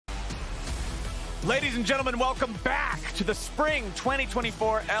Ladies and gentlemen, welcome back to the Spring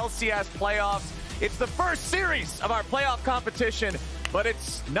 2024 LCS Playoffs. It's the first series of our playoff competition, but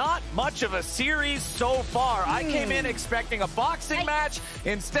it's not much of a series so far. I came in expecting a boxing match.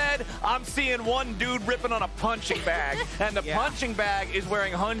 Instead, I'm seeing one dude ripping on a punching bag. And the punching bag is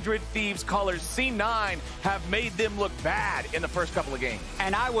wearing 100 Thieves colors. C9 have made them look bad in the first couple of games.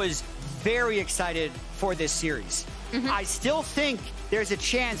 And I was very excited for this series. I still think there's a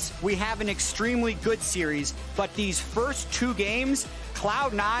chance we have an extremely good series, but these first two games,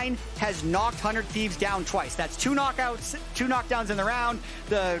 Cloud9 has knocked 100 Thieves down twice. That's two knockdowns in the round.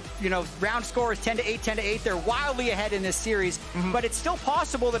 The round score is 10-8, 10-8. They're wildly ahead in this series, but it's still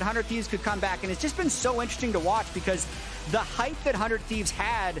possible that 100 Thieves could come back, and it's just been so interesting to watch because the hype that 100 Thieves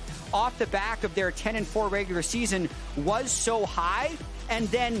had off the back of their 10-4 regular season was so high, and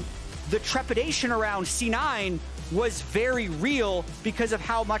then the trepidation around C9 was very real because of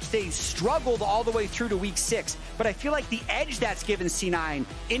how much they struggled all the way through to week 6. But I feel like the edge that's given C9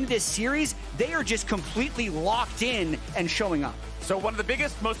 in this series, they are just completely locked in and showing up. So one of the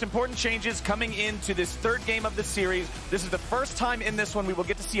biggest, most important changes coming into this third game of the series. This is the first time in this one we will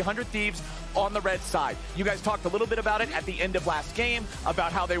get to see 100 Thieves on the red side. You guys talked a little bit about it at the end of last game,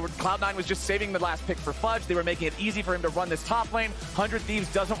 about how Cloud9 was just saving the last pick for Fudge. They were making it easy for him to run this top lane. 100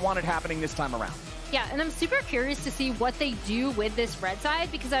 Thieves doesn't want it happening this time around. Yeah, and I'm super curious to see what they do with this red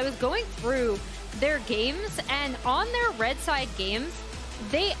side because I was going through their games, and on their red side games,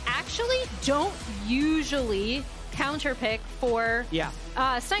 they actually don't usually counter pick for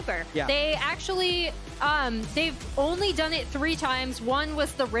Sniper. They actually, they've only done it 3 times. One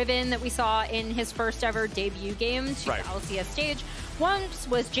was the Riven that we saw in his first ever debut game to the LCS stage. Once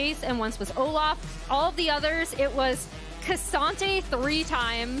was Jace and once was Olaf. All of the others, it was Kai'Sa 3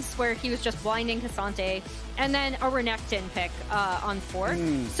 times where he was just blinding Kai'Sa, and then a Renekton pick on 4.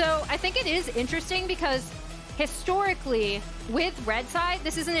 So I think it is interesting because historically with red side,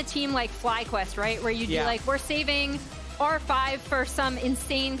 this isn't a team like FlyQuest, right? Where you'd be like, we're saving R5 for some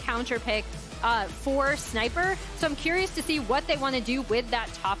insane counter pick for Sniper. So I'm curious to see what they want to do with that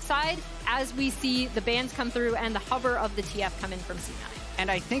top side as we see the bans come through and the hover of the TF come in from C9. And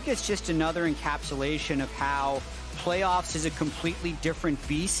I think it's just another encapsulation of how playoffs is a completely different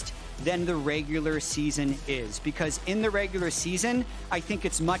beast than the regular season is. Because in the regular season, I think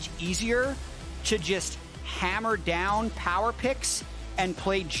it's much easier to just hammer down power picks and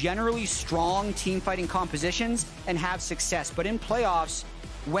play generally strong team fighting compositions and have success. But in playoffs,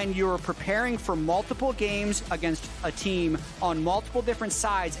 when you're preparing for multiple games against a team on multiple different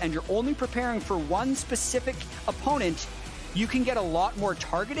sides and you're only preparing for one specific opponent, you can get a lot more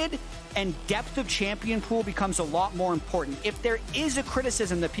targeted and depth of champion pool becomes a lot more important. If there is a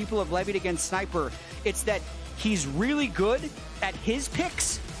criticism that people have levied against Sniper, it's that he's really good at his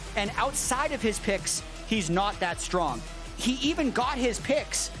picks, and outside of his picks, he's not that strong. He even got his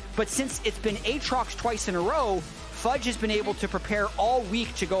picks, but since it's been Aatrox twice in a row, Fudge has been able to prepare all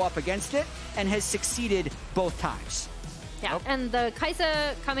week to go up against it and has succeeded both times. Yeah, and the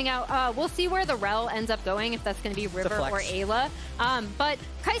Kai'Sa coming out, we'll see where the Rell ends up going, if that's going to be River or Eyla. But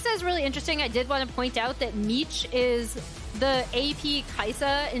Kai'Sa is really interesting. I did want to point out that Meech is the AP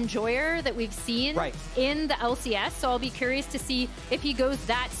Kai'Sa enjoyer that we've seen in the LCS, so I'll be curious to see if he goes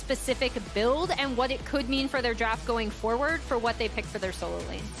that specific build and what it could mean for their draft going forward for what they pick for their solo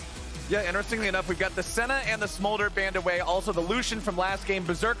lanes. Yeah, interestingly enough, we've got the Senna and the Smolder banned away. Also, the Lucian from last game,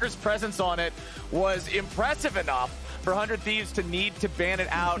 Berserker's presence on it was impressive enough for 100 Thieves to need to ban it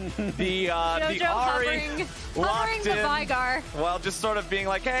out. The Ahri hovering the Vigar. Well, just sort of being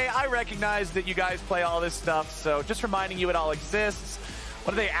like, hey, I recognize that you guys play all this stuff, so just reminding you it all exists.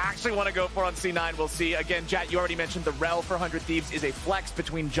 What do they actually want to go for on C9? We'll see. Again, Jatt, you already mentioned the Rell for 100 Thieves is a flex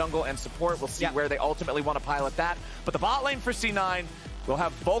between jungle and support. We'll see where they ultimately want to pilot that. But the bot lane for C9, we'll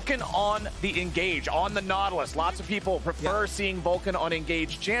have VULCAN on the Engage, on the Nautilus. Lots of people prefer seeing VULCAN on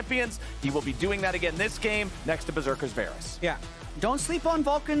Engage champions. He will be doing that again this game next to Berserker's Varus. Yeah. Don't sleep on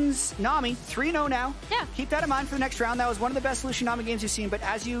VULCAN's Nami. 3-0 now. Yeah. Keep that in mind for the next round. That was one of the best Lucian Nami games you've seen. But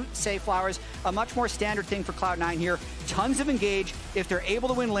as you say, Flowers, a much more standard thing for Cloud9 here. Tons of Engage. If they're able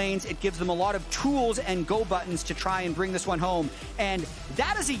to win lanes, it gives them a lot of tools and go buttons to try and bring this one home. And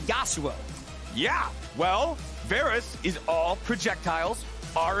that is a Yasuo. Yeah. Well, Varus is all projectiles.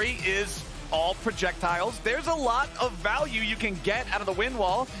 Ahri is all projectiles. There's a lot of value you can get out of the wind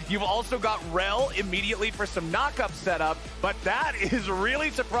wall. You've also got Rell immediately for some knock-up setup, but that is really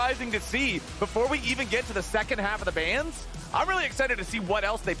surprising to see. Before we even get to the second half of the bans, I'm really excited to see what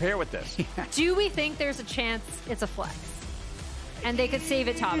else they pair with this. Do we think there's a chance it's a flex? And they could save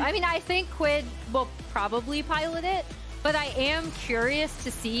it top? I mean, I think Quid will probably pilot it, but I am curious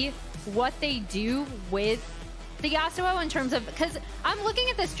to see what they do with the Yasuo in terms of, because I'm looking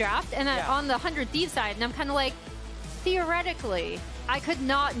at this draft and on the 100 Thieves side, and I'm kind of like, theoretically, I could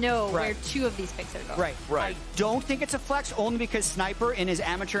not know where two of these picks are going. Right. I don't think it's a flex, only because Sniper in his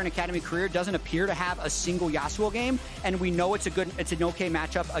amateur and academy career doesn't appear to have a single Yasuo game, and we know it's an okay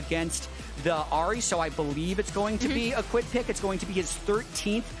matchup against the Ahri, so I believe it's going to be a Quid pick. It's going to be his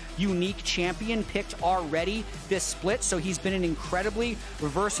 13th unique champion picked already this split, so he's been an incredibly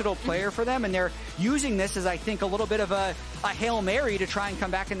versatile player for them, and they're using this as, I think, a little bit of a Hail Mary to try and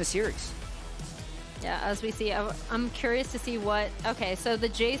come back in the series. Yeah, as we see, I'm curious to see what... Okay, so the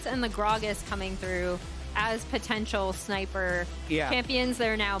Jace and the Gragas coming through as potential sniper champions.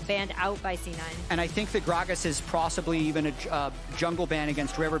 They're now banned out by C9. And I think the Gragas is possibly even a jungle ban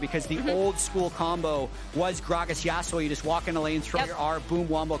against River, because the old school combo was Gragas Yasuo. You just walk in the lane, throw your R, boom,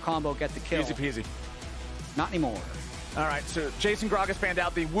 wombo combo, get the kill. Easy peasy. Not anymore. All right, so Jason Gragas banned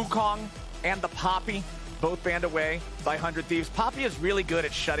out. The Wukong and the Poppy both banned away by 100 Thieves. Poppy is really good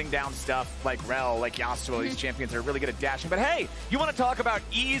at shutting down stuff like Rell, like Yasuo. These champions are really good at dashing. But hey, you want to talk about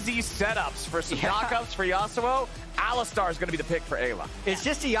easy setups for some knockups for Yasuo? Alistar is going to be the pick for Eyla. It's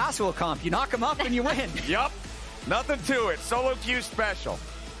just a Yasuo comp. You knock him up and you win. Yup. Nothing to it. Solo queue special.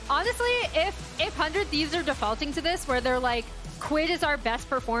 Honestly, if 100 Thieves are defaulting to this, where they're like, Quid is our best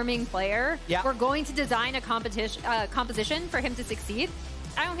performing player, we're going to design a composition for him to succeed,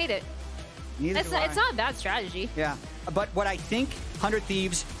 I don't hate it. It's not a bad strategy. Yeah, but what I think 100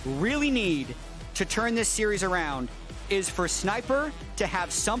 Thieves really need to turn this series around is for Sniper to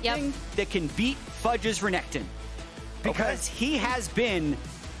have something that can beat Fudge's Renekton. Because he has been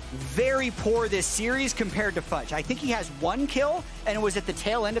very poor this series compared to Fudge. I think he has 1 kill, and it was at the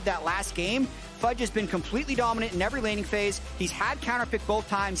tail end of that last game. Fudge has been completely dominant in every laning phase. He's had counterpick both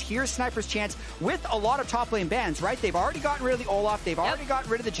times. Here's Sniper's chance with a lot of top lane bans, right? They've already gotten rid of the Olaf. They've already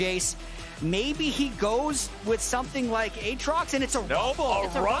gotten rid of the Jace. Maybe he goes with something like Aatrox, and it's a rumble.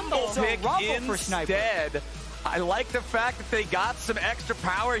 It's a rumble pick for Sniper. Instead. I like the fact that they got some extra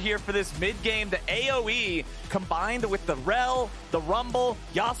power here for this mid-game. The AoE combined with the Rell, the Rumble,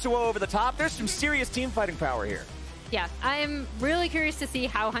 Yasuo over the top. There's some serious team fighting power here. Yeah, I'm really curious to see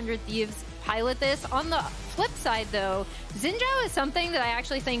how 100 Thieves pilot this. On the flip side, though, Xin Zhao is something that I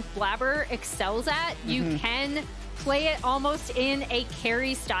actually think Blaber excels at. You can play it almost in a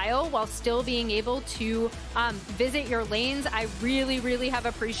carry style while still being able to visit your lanes. I really, really have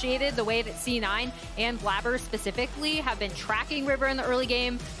appreciated the way that C9 and Blaber specifically have been tracking River in the early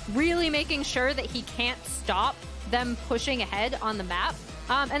game, really making sure that he can't stop them pushing ahead on the map.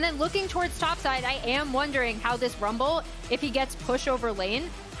 And then looking towards topside, I am wondering how this Rumble, if he gets push over lane,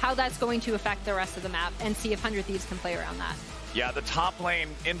 how that's going to affect the rest of the map, and see if 100 Thieves can play around that. Yeah, the top lane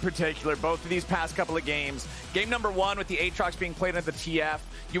in particular, both of these past couple of games. Game number 1 with the Aatrox being played at the TF,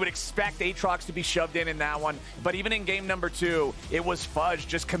 you would expect Aatrox to be shoved in that one. But even in game number 2, it was Fudge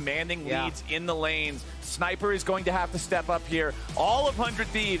just commanding leads in the lanes. Sniper is going to have to step up here. All of 100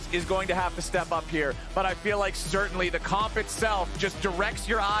 Thieves is going to have to step up here. But I feel like certainly the comp itself just directs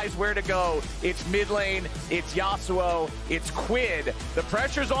your eyes where to go. It's mid lane, it's Yasuo, it's Quid. The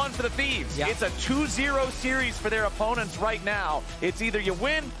pressure's on for the Thieves. It's a 2-0 series for their opponents right now. It's either you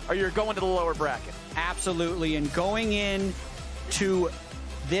win or you're going to the lower bracket. Absolutely, and going in to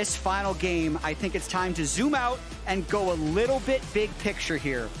this final game, I think it's time to zoom out and go a little bit big picture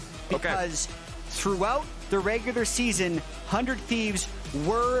here. Because throughout the regular season, 100 Thieves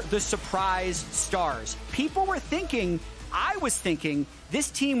were the surprise stars. People were thinking, I was thinking,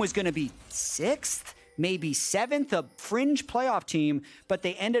 this team was going to be 6th, maybe 7th, a fringe playoff team, but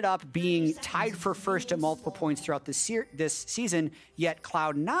they ended up being tied for first at multiple points throughout this season, yet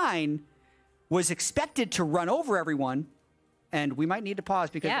Cloud9 was expected to run over everyone, and we might need to pause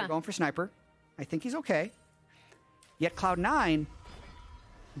because we're going for Sniper. I think he's okay. Yet Cloud9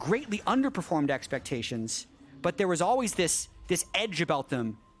 greatly underperformed expectations, but there was always this edge about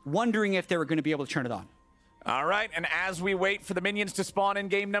them, wondering if they were going to be able to turn it on. All right, and as we wait for the minions to spawn in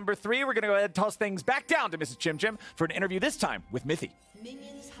game number 3, we're going to go ahead and toss things back down to Mrs. Chim for an interview this time with Mithy.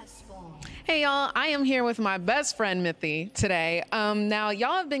 Minions have spawned. Hey y'all, I am here with my best friend Mithy today. Now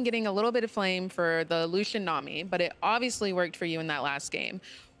y'all have been getting a little bit of flame for the Lucian Nami, but it obviously worked for you in that last game.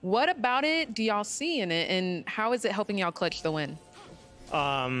 What about it do y'all see in it, and how is it helping y'all clutch the win?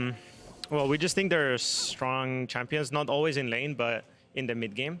 Well, we just think they're strong champions, not always in lane, but in the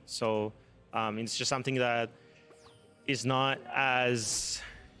mid game. So it's just something that is not as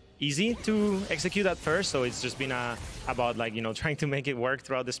easy to execute at first. So it's just been about trying to make it work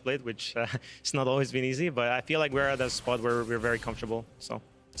throughout the split, which it's not always been easy. But I feel like we're at a spot where we're very comfortable. So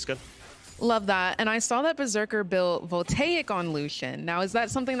it's good. Love that. And I saw that Berserker built Voltaic on Lucian. Now, is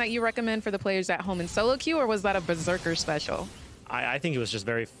that something that you recommend for the players at home in solo queue, or was that a Berserker special? I think he was just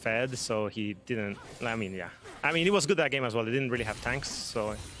very fed, so he didn't. I mean, yeah. I mean, he was good that game as well. He didn't really have tanks,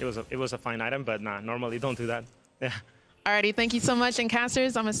 so it was a fine item. But nah, normally don't do that. Yeah. Alrighty, thank you so much. And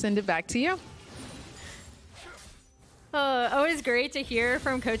casters, I'm gonna send it back to you. Always great to hear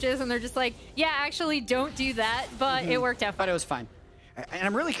from coaches, and they're just like, yeah, actually, don't do that, but it worked out fine. But it was fine. And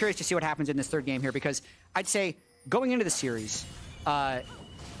I'm really curious to see what happens in this third game here, because I'd say going into the series,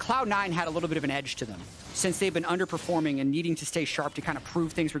 Cloud9 had a little bit of an edge to them since they've been underperforming and needing to stay sharp to kind of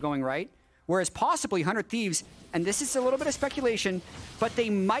prove things were going right. Whereas possibly 100 Thieves, and this is a little bit of speculation, but they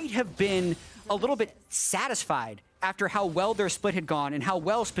might have been a little bit satisfied after how well their split had gone and how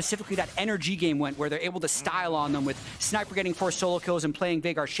well specifically that energy game went, where they're able to style on them with Sniper getting 4 solo kills and playing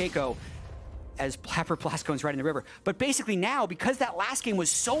Veigar Shaco as Blaber Blastcone's right in the river. But basically now, because that last game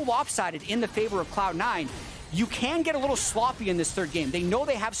was so lopsided in the favor of Cloud9, you can get a little sloppy in this third game. They know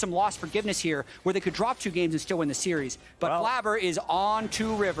they have some lost forgiveness here where they could drop 2 games and still win the series. But Blaber is on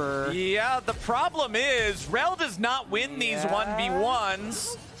to river. Yeah, the problem is Rell does not win these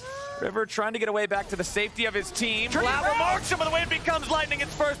 1v1s. River trying to get away back to the safety of his team. Blaber marks him with the win, becomes lightning.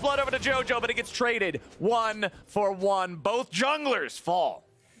 Its first blood over to Jojo, but it gets traded 1 for 1. Both junglers fall.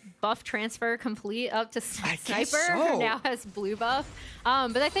 Buff transfer complete up to Sniper, so. who now has blue buff.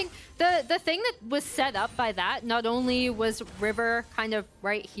 But I think the thing that was set up by that, not only was River kind of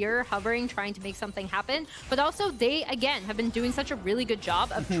right here hovering, trying to make something happen, but also they, again, have been doing such a really good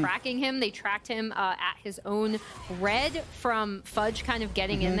job of tracking him. They tracked him at his own red from Fudge kind of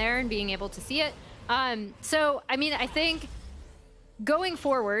getting in there and being able to see it. So, I mean, I think going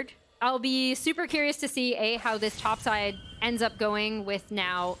forward, I'll be super curious to see, how this top side ends up going with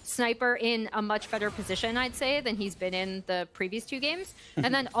now Sniper in a much better position, I'd say, than he's been in the previous 2 games.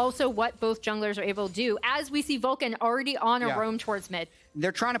 And then also what both junglers are able to do, as we see VULCAN already on a roam towards mid.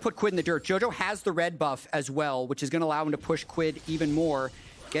 They're trying to put Quid in the dirt. Jojo has the red buff as well, which is going to allow him to push Quid even more.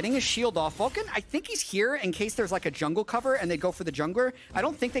 Getting his shield off. VULCAN, I think he's here in case there's like a jungle cover and they go for the jungler. I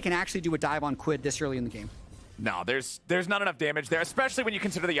don't think they can actually do a dive on Quid this early in the game. No, there's not enough damage there, especially when you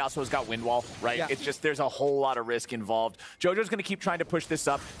consider the Yasuo's got wind wall, right? Yeah. It's just, there's a whole lot of risk involved. Jojo's going to keep trying to push this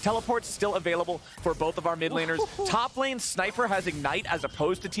up. Teleport's still available for both of our mid laners. Top lane, Sniper has Ignite as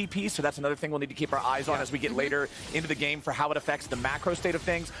opposed to TP, so that's another thing we'll need to keep our eyes on as we get later into the game for how it affects the macro state of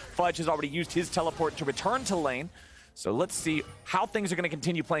things. Fudge has already used his teleport to return to lane. So let's see how things are going to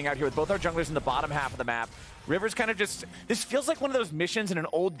continue playing out here with both our junglers in the bottom half of the map. River's kind of just, this feels like one of those missions in an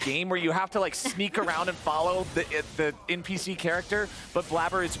old game where you have to like sneak around and follow the NPC character, but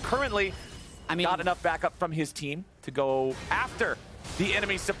Blaber is currently got enough backup from his team to go after the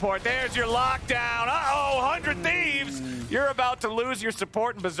enemy support. There's your lockdown. Uh-oh, 100 Thieves. You're about to lose your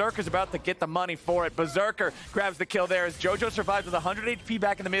support, and Berserker's about to get the money for it. Berserker grabs the kill there as Jojo survives with 100 HP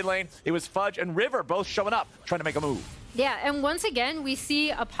back in the mid lane. It was Fudge and River both showing up, trying to make a move. Yeah, and once again, we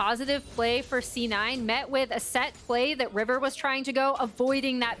see a positive play for C9 met with a set play that River was trying to go,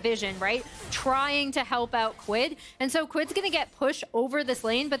 avoiding that vision, right? Trying to help out Quid. And so Quid's going to get pushed over this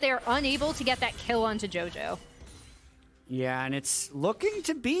lane, but they're unable to get that kill onto Jojo. Yeah, and it's looking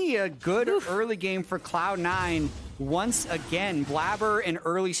to be a good early game for Cloud9. Once again, Blaber an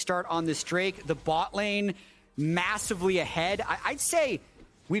early start on this Drake. The bot lane massively ahead. I'd say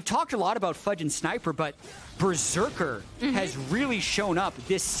we've talked a lot about Fudge and Sniper, but Berserker has really shown up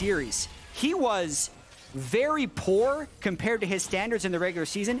this series. He was very poor compared to his standards in the regular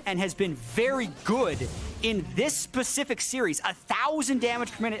season and has been very good in this specific series. 1,000 damage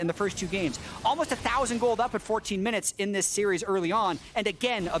per minute in the first 2 games. Almost 1,000 gold up at 14 minutes in this series early on. And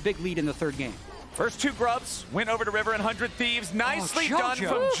again, a big lead in the third game. First 2 grubs went over to River and 100 Thieves. Nicely done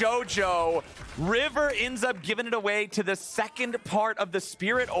from Jojo. River ends up giving it away to the second part of the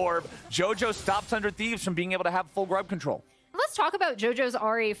Spirit Orb. Jojo stops 100 Thieves from being able to have full grub control. Let's talk about Jojo's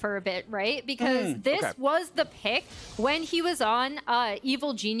Ahri for a bit, right? Because this was the pick when he was on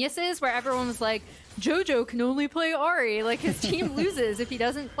Evil Geniuses, where everyone was like, Jojo can only play Ahri. Like, his team loses if he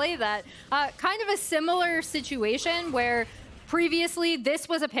doesn't play that. Kind of a similar situation where previously this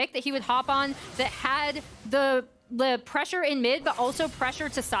was a pick that he would hop on that had the pressure in mid, but also pressure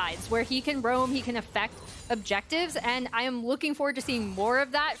to sides, where he can roam, he can affect objectives, and I am looking forward to seeing more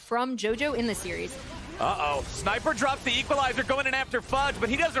of that from Jojo in the series. Uh-oh. Sniper drops the equalizer going in after Fudge, but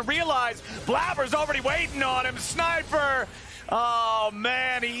he doesn't realize Blaber's already waiting on him. Sniper! Oh,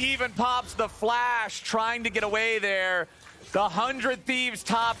 man, he even pops the flash trying to get away there. The 100 Thieves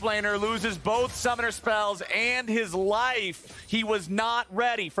top laner loses both summoner spells and his life. He was not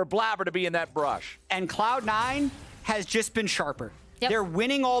ready for Blaber to be in that brush. And Cloud9 has just been sharper. Yep. They're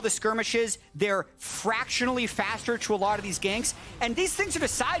winning all the skirmishes. They're fractionally faster to a lot of these ganks. And these things are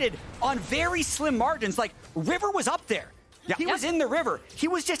decided on very slim margins. Like, River was up there. Yeah. He was in the river. He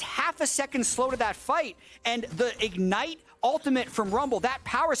was just half a second slow to that fight. And the Ignite ultimate from Rumble, that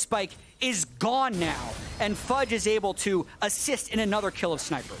power spike, is gone now. And Fudge is able to assist in another kill of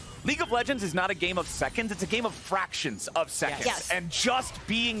Sniper. League of Legends is not a game of seconds, it's a game of fractions of seconds. Yes. And just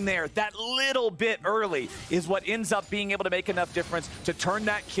being there that little bit early is what ends up being able to make enough difference to turn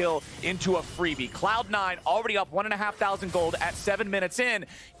that kill into a freebie. Cloud9 already up 1,500 gold at 7 minutes in.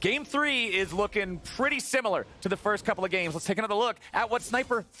 Game 3 is looking pretty similar to the first couple of games. Let's take another look at what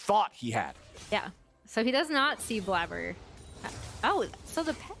Sniper thought he had. Yeah. So he does not see Blaber. Oh, so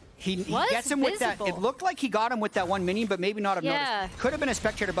the pet. He gets him with that. visible. It looked like he got him with that one minion, but maybe not have Yeah. noticed. Could have been a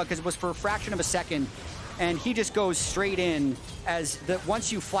spectator bug because it was for a fraction of a second. And he just goes straight in as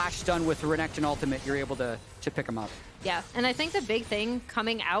once you flash stun with the Renekton ultimate, you're able to pick him up. Yeah, and I think the big thing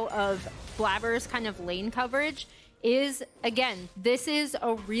coming out of Blaber's kind of lane coverage is, again, this is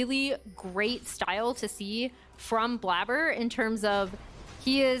a really great style to see from Blaber in terms of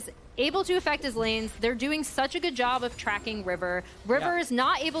he is able to affect his lanes. They're doing such a good job of tracking River. River is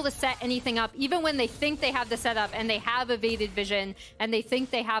not able to set anything up, even when they think they have the setup and they have evaded vision and they think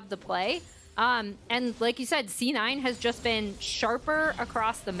they have the play. And like you said, C9 has just been sharper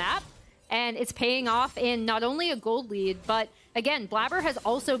across the map, and it's paying off in not only a gold lead, but again, Blaber has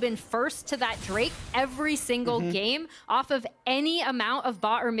also been first to that Drake every single game off of any amount of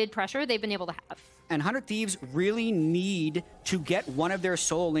bot or mid pressure they've been able to have. And 100 Thieves really need to get one of their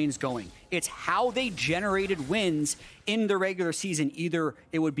solo lanes going. It's how they generated wins in the regular season. Either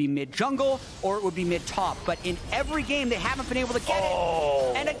it would be mid-jungle or it would be mid-top. But in every game, they haven't been able to get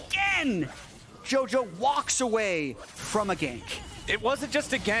it. And again, Jojo walks away from a gank. It wasn't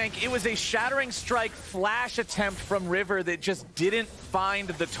just a gank, it was a shattering strike flash attempt from River that just didn't find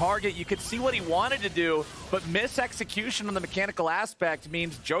the target. You could see what he wanted to do, but mis-execution on the mechanical aspect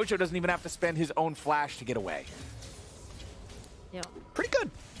means Jojo doesn't even have to spend his own flash to get away. Yeah. Pretty good.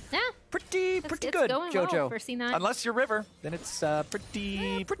 Yeah. Pretty It's good, going Jojo. well for C9. Unless you're River, then it's pretty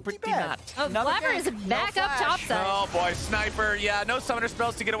bad. not. Oh, Another Blaber gank, is no back up flash. topside. Oh boy, Sniper. Yeah, no summoner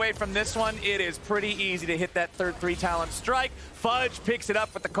spells to get away from this one. It is pretty easy to hit that third 3-talent strike. Fudge picks it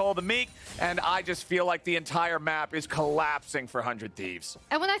up with the Call of the Meek, and I just feel like the entire map is collapsing for 100 Thieves.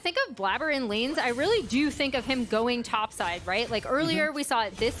 And when I think of Blaber in lanes, I really do think of him going topside, right? Like earlier, we saw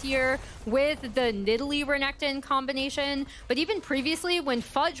it this year with the Nidalee Renekton combination, but even previously when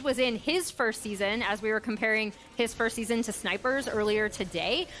Fudge was in his first season, as we were comparing his first season to Sniper's earlier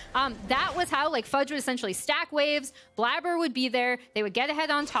today, that was how like Fudge would essentially stack waves, Blaber would be there, they would get ahead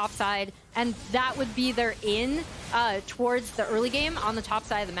on topside, and that would be their in towards the early game on the top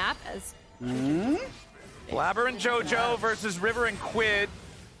side of the map. As Blaber and Jojo versus River and Quid.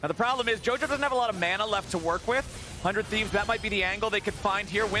 Now the problem is Jojo doesn't have a lot of mana left to work with. 100 Thieves, that might be the angle they could find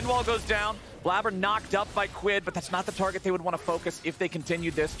here. Windwall goes down. Blaber knocked up by Quid, but that's not the target they would want to focus if they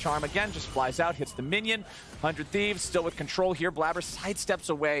continued this. Charm again just flies out, hits the minion. 100 Thieves still with control here. Blaber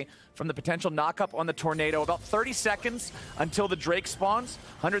sidesteps away from the potential knock-up on the Tornado. About 30 seconds until the Drake spawns.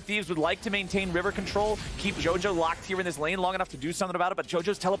 100 Thieves would like to maintain river control, keep Jojo locked here in this lane long enough to do something about it, but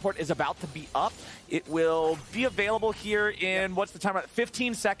Jojo's teleport is about to be up. It will be available here in, what's the timer?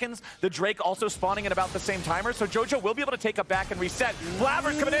 15 seconds. The Drake also spawning at about the same timer, so Jojo will be able to take a back and reset.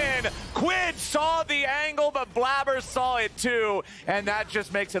 Blaber's coming in. Quid saw the angle, but Blaber saw it too, and that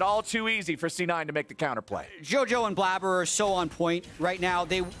just makes it all too easy for C9 to make the counterplay. Jojo and Blaber are so on point right now.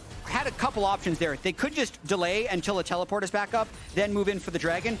 They had a couple options there. They could just delay until the teleport is back up, then move in for the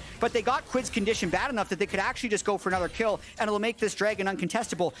dragon, but they got Quid's condition bad enough that they could actually just go for another kill, and it'll make this dragon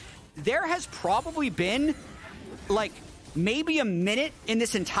uncontestable. There has probably been, like, maybe a minute in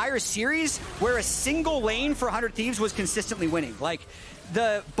this entire series where a single lane for 100 Thieves was consistently winning. Like,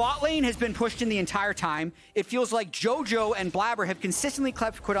 the bot lane has been pushed in the entire time. It feels like Jojo and Blaber have consistently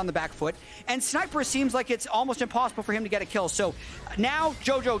kept Quid on the back foot, and Sniper seems like it's almost impossible for him to get a kill. So now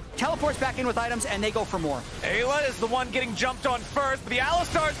Jojo teleports back in with items, and they go for more. Ayla is the one getting jumped on first, but the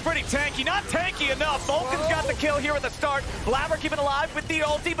Alistar is pretty tanky. Not tanky enough. VULCAN's got the kill here at the start. Blaber keeping alive with the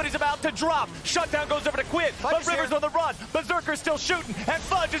ulti, but he's about to drop. Shutdown goes over to Quid, but River's on the run. Berserker's still shooting, and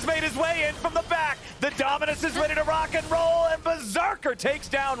Fudge has made his way in from the back. The Dominus is ready to rock and roll, and Berserker takes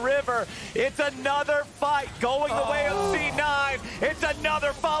down River. It's another fight going the way of C9. It's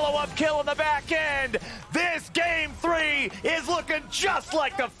another follow-up kill in the back end. This game 3 is looking just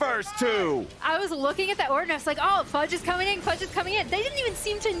like the first two. I was looking at that order and I was like, oh, Fudge is coming in, Fudge is coming in. They didn't even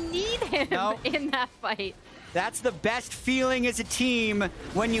seem to need him in that fight. That's the best feeling as a team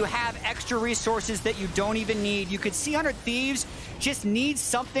when you have extra resources that you don't even need. You could see 100 Thieves just needs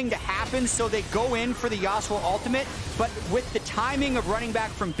something to happen, so they go in for the Yasuo ultimate, but with the timing of running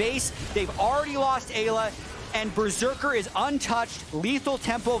back from base, they've already lost Eyla, and Berserker is untouched, lethal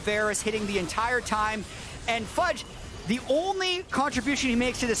tempo Varus hitting the entire time, and Fudge, the only contribution he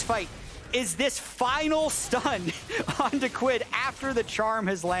makes to this fight is this final stun onto Quid after the charm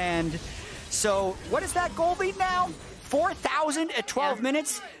has landed. So what is that goal lead now? 4,000 at 12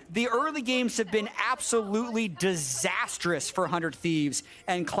 minutes. The early games have been absolutely disastrous for 100 Thieves,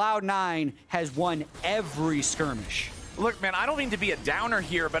 and Cloud9 has won every skirmish. Look, man, I don't mean to be a downer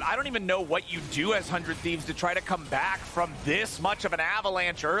here, but I don't even know what you do as 100 Thieves to try to come back from this much of an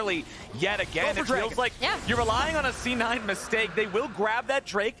avalanche early yet again. It feels like you're relying on a C9 mistake. They will grab that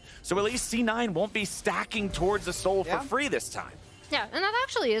Drake, so at least C9 won't be stacking towards the soul for free this time. Yeah, and that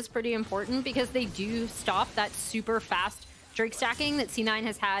actually is pretty important because they do stop that super fast Drake stacking that C9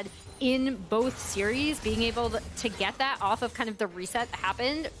 has had in both series, being able to get that off of kind of the reset that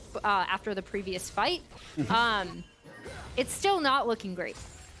happened after the previous fight. It's still not looking great.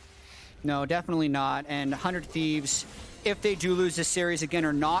 No, definitely not. And 100 Thieves, if they do lose this series, again,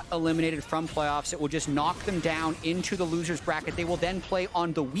 are not eliminated from playoffs. It will just knock them down into the losers bracket. They will then play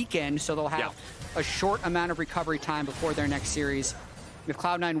on the weekend, so they'll have a short amount of recovery time before their next series. If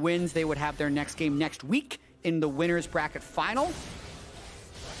Cloud9 wins, they would have their next game next week in the winners bracket final.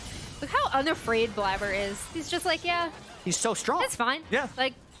 Look how unafraid Blaber is. He's just like, yeah. He's so strong. It's fine. Yeah.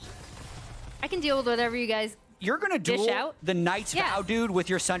 Like, I can deal with whatever you guys You're going to duel the Knight's Vow dude with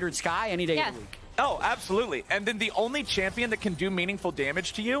your Sundered Sky any day of the week. Oh, absolutely. And then the only champion that can do meaningful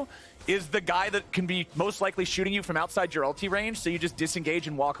damage to you is the guy that can be most likely shooting you from outside your ulti range, so you just disengage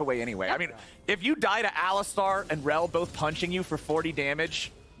and walk away anyway. I mean, if you die to Alistar and Rell both punching you for 40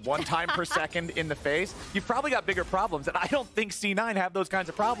 damage 1 time per second in the face, you've probably got bigger problems, and I don't think C9 have those kinds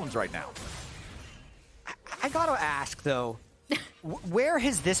of problems right now. I gotta ask, though, where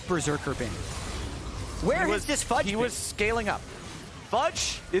has this Berserker been? Where has this Fudge been? He was scaling up.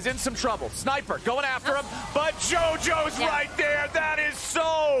 Fudge is in some trouble. Sniper going after him, but JoJo's right there. That is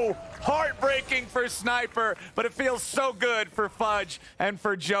so heartbreaking for Sniper, but it feels so good for Fudge and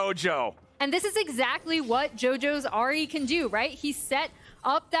for JoJo. And this is exactly what JoJo's Ahri can do, right? He set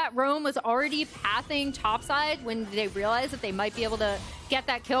up that roam, was already pathing topside when they realized that they might be able to get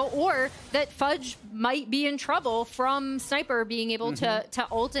that kill, or that Fudge might be in trouble from Sniper being able to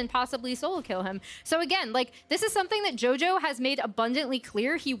ult and possibly solo kill him. So again, like, this is something that JoJo has made abundantly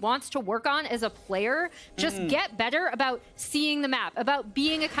clear he wants to work on as a player. Just get better about seeing the map, about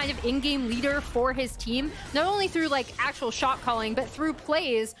being a kind of in-game leader for his team, not only through like actual shot calling, but through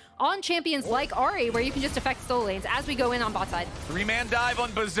plays on champions like Ahri, where you can just affect solo lanes as we go in on bot side. 3-man dive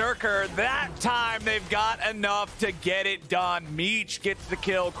on Berserker. That time they've got enough to get it done. Meech gets the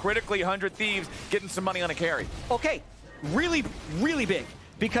kill. Critically, 100 Thieves getting some money on a carry. Okay, really, really big,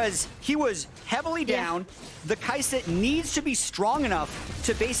 because he was heavily down. The Kai'Sa needs to be strong enough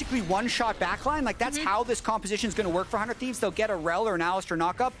to basically one-shot backline. Like, that's how this composition is going to work for 100 Thieves. They'll get a Rell or an Alistar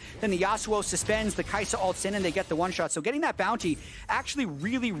knock-up, then the Yasuo suspends, the Kai'Sa ults in, and they get the one-shot. So getting that bounty, actually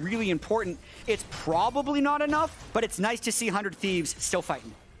really, really important. It's probably not enough, but it's nice to see 100 Thieves still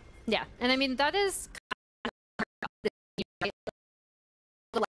fighting. Yeah, and I mean, that is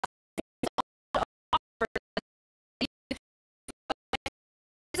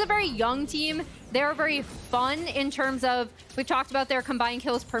It's a very young team. They're very fun in terms of, we've talked about their combined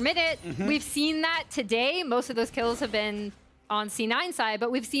kills per minute. We've seen that today. Most of those kills have been on C9 side, but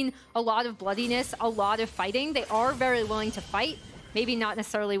we've seen a lot of bloodiness, a lot of fighting. They are very willing to fight. Maybe not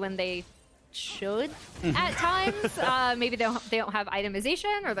necessarily when they should at times. Maybe they don't have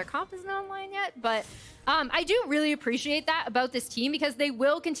itemization or their comp isn't online yet, but I do really appreciate that about this team, because they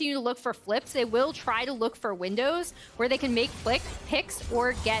will continue to look for flips. They will try to look for windows where they can make picks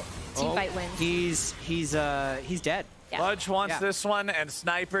or get teamfight wins. He's dead. Yeah. Fudge wants this one, and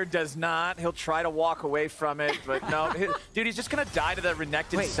Sniper does not. He'll try to walk away from it, but no. Dude, he's just going to die to the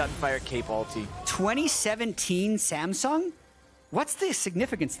Renekton Sunfire Cape ulti. 2017 Samsung? What's the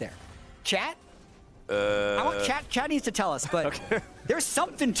significance there? Chat? I want Chat needs to tell us, but there's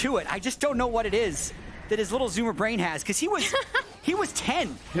something to it. I just don't know what it is that his little Zoomer brain has, because he was 10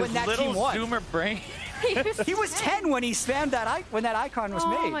 when that team won. Zoomer brain. He was 10 when he spammed that when that icon was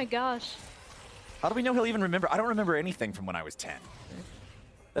made. Oh my gosh. How do we know he'll even remember? I don't remember anything from when I was 10.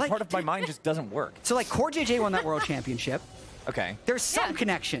 That part of my mind just doesn't work. So like Core JJ won that world championship. Okay. There's some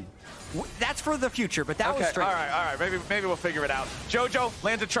connection. That's for the future, but that was straight. All right. Maybe we'll figure it out. Jojo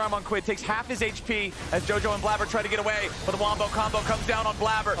lands a charm on Quid, takes half his HP as Jojo and Blaber try to get away, but the wombo combo comes down on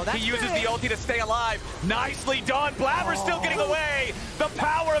Blaber. He uses the ulti to stay alive. Nicely done. Blaber's still getting away. The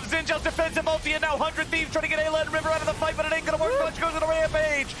power of Xinjiao's defensive ulti, and now 100 Thieves trying to get Eyla and River out of the fight, but it ain't gonna work. Fudge goes on a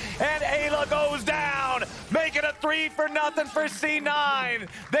rampage, and Eyla goes down, making it 3-0 for C9.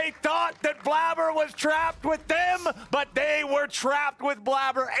 They thought that Blaber was trapped with them, but they were trapped with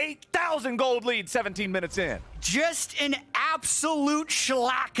Blaber. 8,000 gold lead 17 minutes in. Just an absolute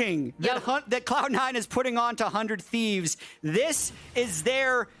shellacking that Cloud9 is putting on to 100 Thieves. This is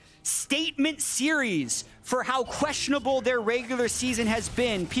their statement series for how questionable their regular season has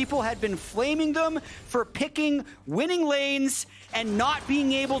been. People had been flaming them for picking winning lanes and not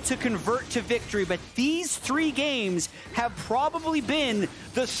being able to convert to victory. But these 3 games have probably been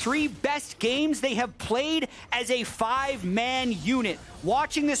the 3 best games they have played as a 5-man unit.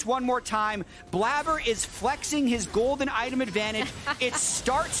 Watching this one more time, Blaber is flexing his golden item advantage. It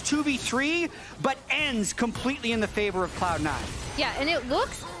starts 2v3, but ends completely in the favor of Cloud9. Yeah, and it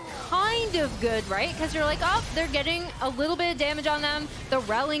looks kind of good, right? Because you're like, oh, they're getting a little bit of damage on them. The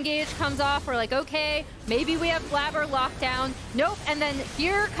Rell engage comes off. We're like, okay, maybe we have Blaber locked down. Nope. And then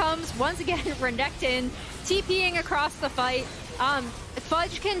here comes, once again, Renekton TPing across the fight.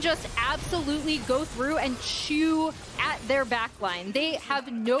 Fudge can just absolutely go through and chew at their backline. They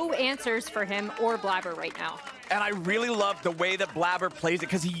have no answers for him or Blaber right now. And I really love the way that Blaber plays it,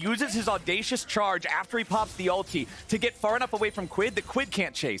 because he uses his audacious charge after he pops the ulti to get far enough away from Quid that Quid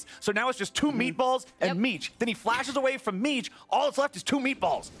can't chase. So now it's just 2 meatballs and Meech. Then he flashes away from Meech. All that's left is 2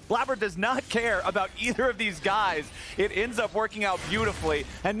 meatballs. Blaber does not care about either of these guys. It ends up working out beautifully.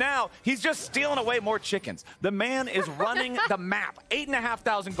 And now he's just stealing away more chickens. The man is running the map.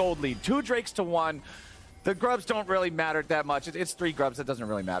 8,500 gold lead. 2 Drakes to 1. The grubs don't really matter that much. It's 3 grubs. It doesn't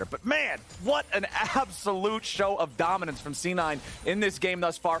really matter. But, man, what an absolute show of dominance from C9 in this game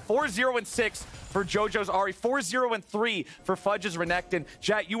thus far. 4-0-6 for JoJo's Ahri. 4-0-3 for Fudge's Renekton.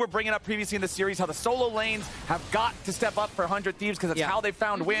 Jatt, you were bringing up previously in the series how the solo lanes have got to step up for 100 Thieves because that's how they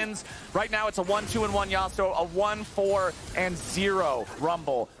found wins. Right now, it's a 1-2-1 Yasuo, a 1-4-0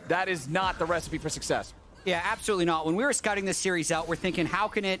 Rumble. That is not the recipe for success. Yeah, absolutely not. When we were scouting this series out, we're thinking, how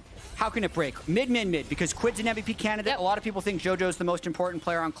can it break? Mid, because Quid's an MVP candidate. A lot of people think JoJo's the most important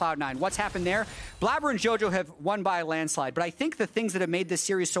player on Cloud9. What's happened there? Blaber and JoJo have won by a landslide, but I think the things that have made this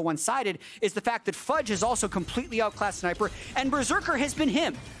series so one-sided is the fact that Fudge has also completely outclassed Sniper, and Berserker has been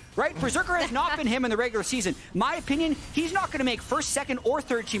him. Right? Berserker has not been him in the regular season. My opinion, he's not going to make first, second, or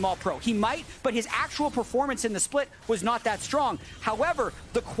third team All-Pro. He might, but his actual performance in the split was not that strong. However,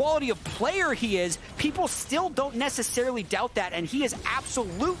 the quality of player he is, people still don't necessarily doubt that, and he is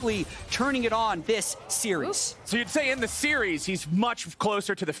absolutely turning it on this series. So you'd say in the series, he's much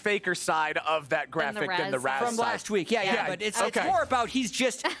closer to the Faker side of that graphic than the Raz from side. last week. Yeah, but it's more about he's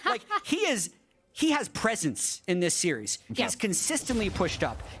just, like, he has presence in this series. He's consistently pushed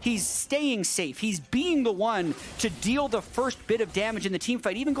up. He's staying safe. He's being the one to deal the first bit of damage in the team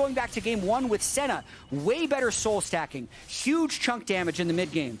fight. Even going back to game 1 with Senna, way better soul stacking. Huge chunk damage in the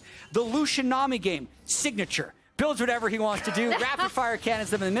mid game. The Lucian Nami game, signature. Builds whatever he wants to do, rapid fire cannons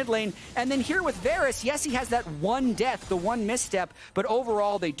them in the mid lane. And then here with Varus, yes, he has that one death, the one misstep, but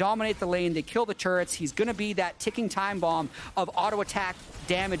overall they dominate the lane, they kill the turrets. He's gonna be that ticking time bomb of auto attack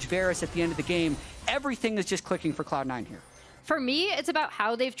damage Varus at the end of the game. Everything is just clicking for Cloud9 here. For me, it's about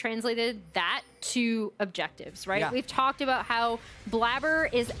how they've translated that to objectives, right? We've talked about how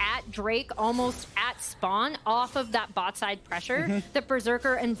Blaber is at Drake almost at spawn off of that bot side pressure that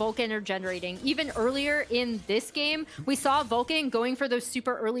Berserker and VULCAN are generating. Even earlier in this game, we saw VULCAN going for those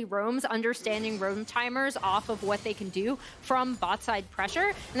super early roams, understanding roam timers off of what they can do from bot side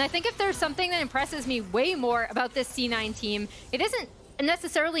pressure. And I think if there's something that impresses me way more about this C9 team, it isn't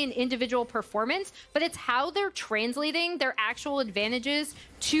necessarily an individual performance, but it's how they're translating their actual advantages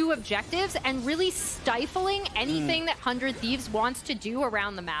to objectives and really stifling anything that 100 Thieves wants to do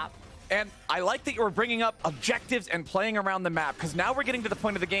around the map. And I like that you were bringing up objectives and playing around the map, because now we're getting to the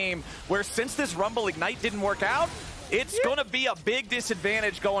point of the game where since this Rumble Ignite didn't work out, it's going to be a big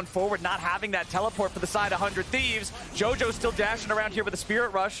disadvantage going forward, not having that teleport for the side of 100 Thieves. JoJo's still dashing around here with a Spirit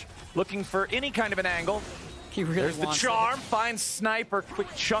Rush, looking for any kind of an angle. He really There's the charm, finds Sniper,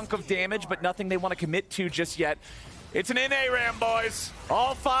 quick chunk of damage, but nothing they want to commit to just yet. It's an in-A-Ram, boys.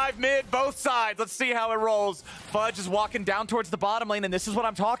 All 5 mid, both sides. Let's see how it rolls. Fudge is walking down towards the bottom lane, and this is what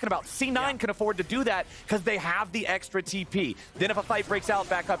I'm talking about. C9 can afford to do that because they have the extra TP. Then if a fight breaks out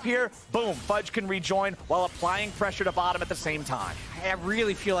back up here, boom, Fudge can rejoin while applying pressure to bottom at the same time. I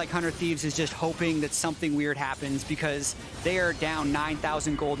really feel like 100 Thieves is just hoping that something weird happens because they are down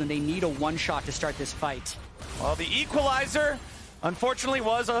 9,000 gold and they need a one-shot to start this fight. Well, the equalizer, unfortunately,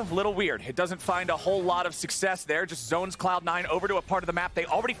 was a little weird. It doesn't find a whole lot of success there. Just zones Cloud9 over to a part of the map they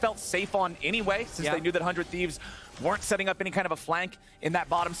already felt safe on anyway, since they knew that 100 Thieves weren't setting up any kind of a flank in that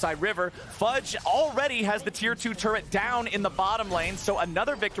bottom side river. Fudge already has the tier 2 turret down in the bottom lane, so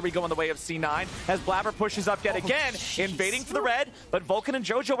another victory going the way of C9 as Blaber pushes up yet again, invading for the red, but VULCAN and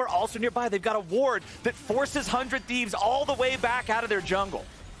Jojo are also nearby. They've got a ward that forces 100 Thieves all the way back out of their jungle.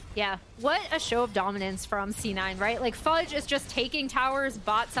 Yeah, what a show of dominance from C9, right? Like, Fudge is just taking towers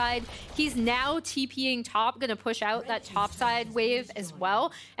bot side. He's now TPing top, gonna push out that top side wave as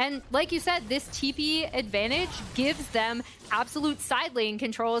well. And like you said, this TP advantage gives them absolute side lane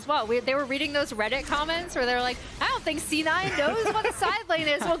control as well. They were reading those Reddit comments where they're like, I don't think C9 knows what a side lane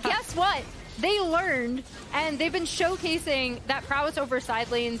is. Well, guess what? They learned, and they've been showcasing that prowess over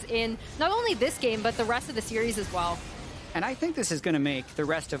side lanes in not only this game, but the rest of the series as well. And I think this is going to make the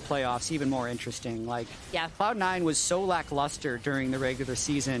rest of playoffs even more interesting. Like, Cloud9 was so lackluster during the regular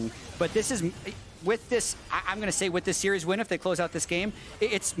season, but this is, with this, I'm going to say with this series win, if they close out this game,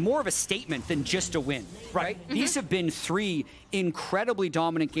 it's more of a statement than just a win, right? These have been 3 incredibly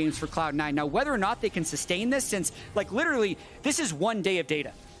dominant games for Cloud9. Now, whether or not they can sustain this, since, like, literally, this is 1 day of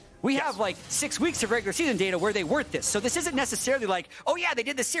data. We have like 6 weeks of regular season data where they weren't this. So this isn't necessarily like, oh yeah, they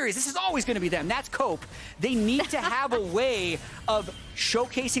did the series. This is always going to be them. That's cope. They need to have a way of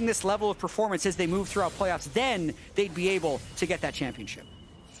showcasing this level of performance as they move throughout playoffs. Then they'd be able to get that championship.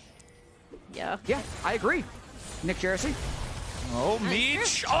 Yeah, I agree. Nick Jersey? Oh,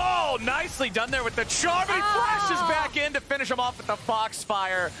 Meech. Oh, nicely done there with the charm. He flashes back in to finish him off with the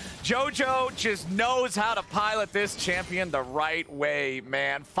Foxfire. Jojo just knows how to pilot this champion the right way,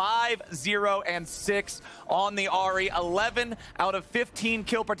 man. 5-0-6 on the Ahri. 11 out of 15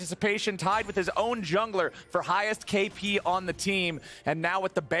 kill participation, tied with his own jungler for highest KP on the team. And now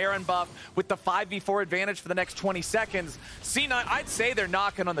with the Baron buff, with the 5v4 advantage for the next 20 seconds, C9, I'd say they're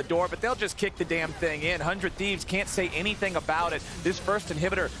knocking on the door, but they'll just kick the damn thing in. 100 Thieves can't say anything about it. This first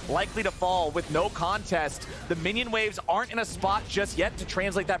inhibitor likely to fall with no contest. The minion waves aren't in a spot just yet to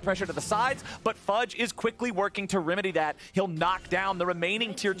translate that pressure to the sides, but Fudge is quickly working to remedy that. He'll knock down the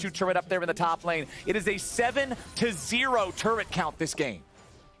remaining tier 2 turret up there in the top lane. It is a 7-0 turret count this game.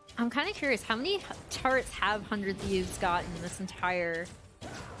 I'm kind of curious, how many turrets have 100 Thieves gotten in this entire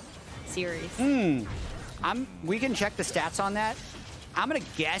series? We can check the stats on that. I'm gonna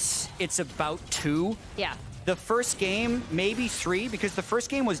guess it's about 2. Yeah. The first game, maybe 3, because the first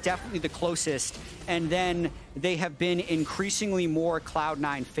game was definitely the closest, and then they have been increasingly more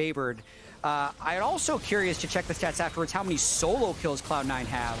Cloud9 favored. I'm also curious to check the stats afterwards, how many solo kills Cloud9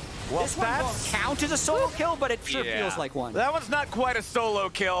 have. Well, this one won't count as a solo kill, but it sure feels like one. That one's not quite a solo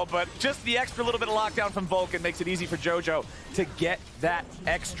kill, but just the extra little bit of lockdown from VULCAN makes it easy for Jojo to get that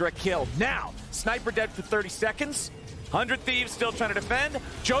extra kill. Now, Sniper dead for 30 seconds. 100 Thieves still trying to defend.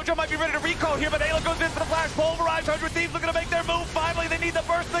 Jojo might be ready to recall here, but Eyla goes in for the flash. Pulverized. 100 Thieves looking to make their move. Finally, they need the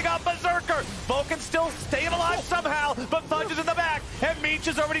burst. They got Berserker. VULCAN still staying alive somehow, but Fudge is in the back, and Meech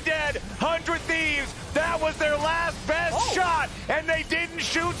is already dead. 100 Thieves, that was their last best shot, and they didn't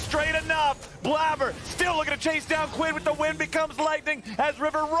shoot straight enough. Blaber still looking to chase down Quid with the wind becomes lightning as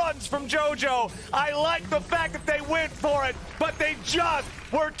River runs from Jojo. I like the fact that they went for it, but they just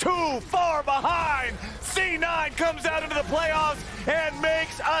were too far behind. C9 comes out into the playoffs and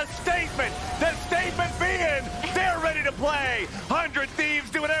makes a statement. The statement being they're ready to play. 100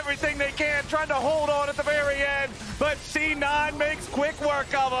 Thieves doing everything they can, trying to hold on at the very end, but C9 makes quick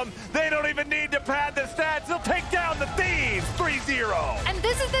work of them. They don't even need to pad the stats. They'll take down the Thieves 3-0. And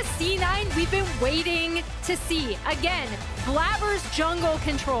this is the C9 we've been waiting to see. Again, Blaber's jungle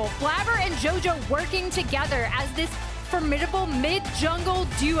control. Blaber and Jojo working together as this formidable mid-jungle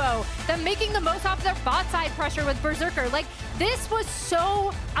duo. Them making the most off their bot side pressure with Berserker. Like, this was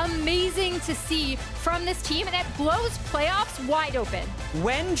so amazing to see from this team, and it blows playoffs wide open.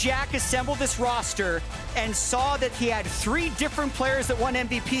 When Jack assembled this roster and saw that he had 3 different players that won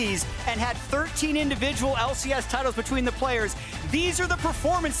MVPs and had 13 individual LCS titles between the players, these are the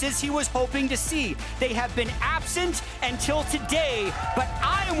performances he was hoping to see. They have been absent until today, but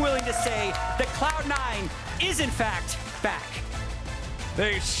I am willing to say that Cloud9 is in fact back.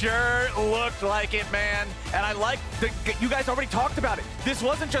 They sure looked like it, man. And I like you guys already talked about it. This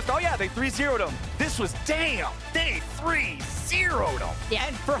wasn't just, oh yeah, they 3-0'd them. This was, damn, they 3-0'd them. Yeah.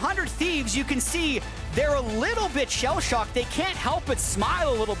 And for 100 Thieves, you can see they're a little bit shell-shocked. They can't help but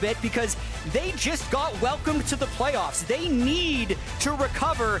smile a little bit because they just got welcomed to the playoffs. They need to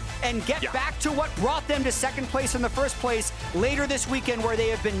recover and get back to what brought them to second place in the first place later this weekend, where they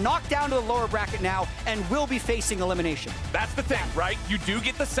have been knocked down to the lower bracket now and will be facing elimination. That's the thing, right? You do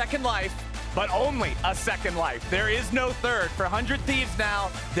get the second life, but only a second life. There is no third. For 100 Thieves now,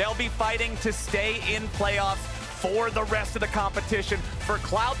 they'll be fighting to stay in playoffs for the rest of the competition. For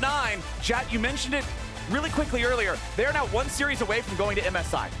Cloud9, Jatt, you mentioned it really quickly earlier. They're now one series away from going to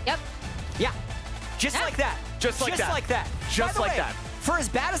MSI. Yep. Yeah. Just like that. Just like that. Just like that. For as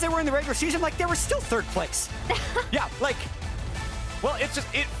bad as they were in the regular season, like, they were still third place. Yeah, like... Well, it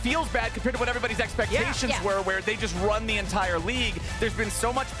feels bad compared to what everybody's expectations were, where they just run the entire league. There's been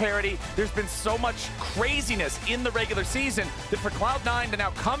so much parity. There's been so much craziness in the regular season that for Cloud9 to now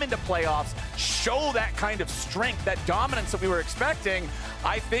come into playoffs, show that kind of strength, that dominance that we were expecting,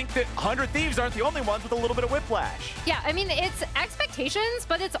 I think that 100 Thieves aren't the only ones with a little bit of whiplash. Yeah, I mean, it's expectations,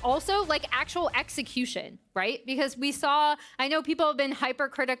 but it's also like actual execution, right? Because we saw, I know people have been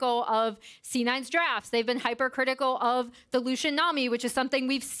hypercritical of C9's drafts. They've been hypercritical of the Lucian Nami, which is something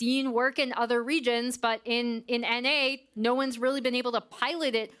we've seen work in other regions, but in NA, no one's really been able to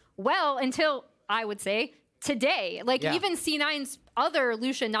pilot it well until, I would say, today. Like, even C9's other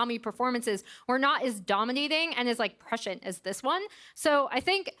Lucian Nami performances were not as dominating and as like prescient as this one. So I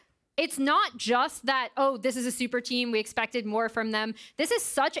think it's not just that, oh, this is a super team, we expected more from them. This is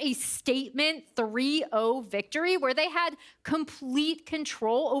such a statement 3-0 victory where they had complete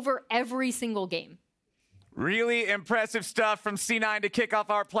control over every single game. Really impressive stuff from C9 to kick off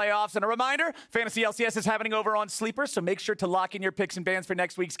our playoffs. And a reminder, Fantasy LCS is happening over on Sleeper, so make sure to lock in your picks and bans for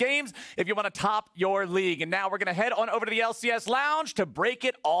next week's games if you want to top your league. And now we're going to head on over to the LCS Lounge to break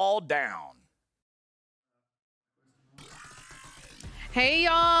it all down. Hey,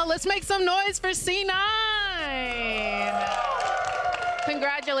 y'all, let's make some noise for C9.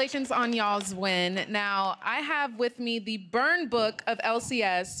 Congratulations on y'all's win. Now, I have with me the burn book of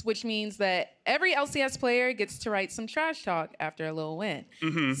LCS, which means that every LCS player gets to write some trash talk after a little win.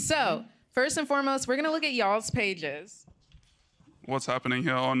 So, first and foremost, we're going to look at y'all's pages. What's happening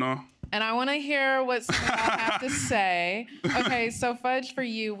here? Oh, no. And I want to hear what y'all have to say. Okay, so Fudge, for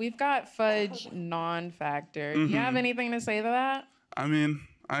you, we've got Fudge non-factor. Do you have anything to say to that? I mean,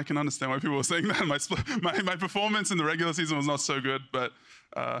 I can understand why people were saying that. My performance in the regular season was not so good, but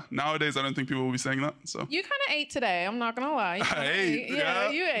nowadays I don't think people will be saying that. So you kind of ate today. I'm not gonna lie. I ate. Yeah,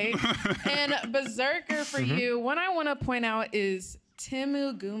 you ate. And Berserker for you. What I want to point out is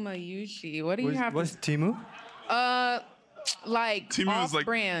Timu Gumayushi. What do you have? What's Timu? Like Timu is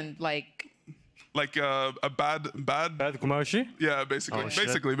off-brand, like a bad Gumayushi? Yeah,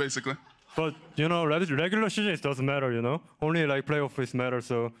 basically, basically. But, you know, regular season, it doesn't matter, you know? Only, like, playoff is matter,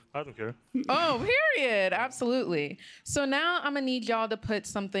 so I don't care. Oh, period. Absolutely. So now I'm going to need y'all to put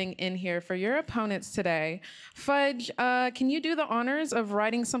something in here for your opponents today. Fudge, can you do the honors of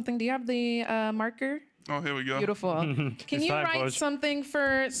writing something? Do you have the marker? Oh, here we go. Beautiful. Can you write Fudge. something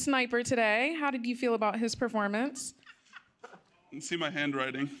for Sniper today? How did you feel about his performance? See my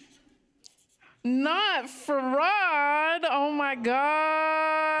handwriting. Not fraud. Oh my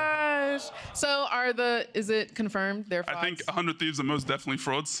gosh. So is it confirmed they're frauds? I think 100 Thieves are most definitely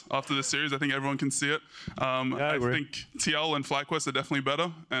frauds after this series. I think everyone can see it. I think TL and FlyQuest are definitely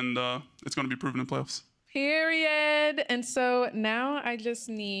better, and it's going to be proven in playoffs. Period. And so now I just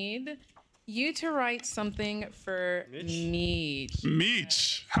need you to write something for Meech.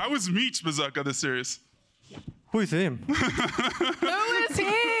 Meech. How is Meech Berserker this series? Who is him? Who is he?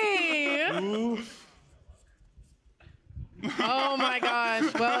 Oh my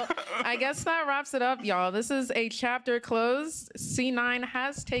gosh. Well, I guess that wraps it up, y'all. This is a chapter closed. C9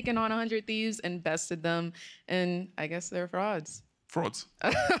 has taken on 100 Thieves and bested them, and I guess they're frauds. Frauds.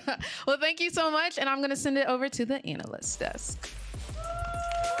 Well, thank you so much, and I'm going to send it over to the analyst desk.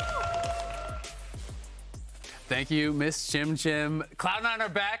 Thank you, Miss Chim. Cloud9 are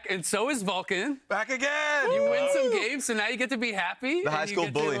back, and so is VULCAN. Back again! You win some games, so now you get to be happy. The high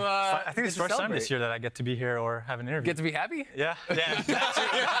school bully. I think it's the first time this year that I get to be here or have an interview. Get to be happy? Yeah.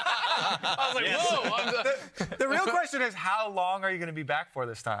 I was like, whoa. The real question is, how long are you going to be back for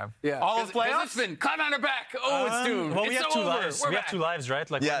this time? Yeah. All of playoffs? It's been, Cloud9 are back. Oh, it's doomed. Well, we have two lives. We have two lives, right?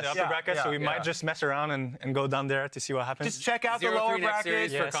 Like Yes. in the upper bracket, so we might just mess around and go down there to see what happens. Just check out the 0-3 lower next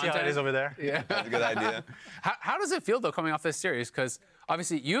series brackets. for see how content. it is over there. Yeah. That's a good idea. How does it feel, though, coming off this series? Because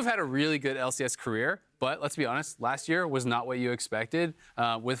obviously you've had a really good LCS career, but let's be honest, last year was not what you expected.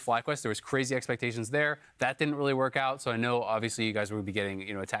 With FlyQuest, there was crazy expectations there. That didn't really work out, so I know obviously you guys will be getting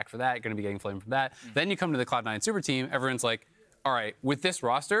attacked for that, going to be getting flamed from that. Then you come to the Cloud9 Super Team, everyone's like, all right, with this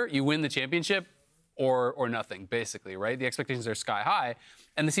roster, you win the championship or nothing, basically, right? The expectations are sky high,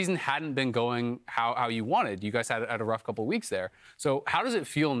 and the season hadn't been going how you wanted. You guys had a rough couple of weeks there. So how does it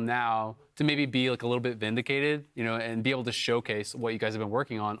feel now to maybe be like a little bit vindicated, and be able to showcase what you guys have been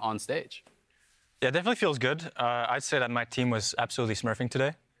working on stage? Yeah, it definitely feels good. I'd say that my team was absolutely smurfing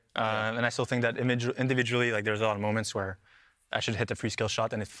today. And I still think that individually, like, there's a lot of moments where I should hit the free skill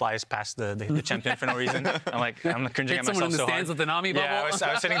shot and it flies past the champion for no reason. I'm cringing at myself so hard. Someone in the stands with the Nami bubble? Yeah,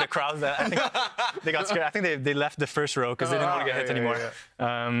 I was hitting the crowd. I think they got scared. I think they left the first row because they didn't want to get hit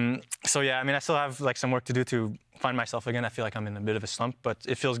anymore. So yeah, I mean, I still have like some work to do to find myself again. I feel like I'm in a bit of a slump, but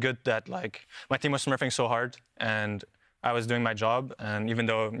it feels good that like my team was smurfing so hard and I was doing my job. And even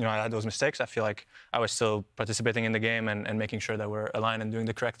though I had those mistakes, I feel like I was still participating in the game and making sure that we're aligned and doing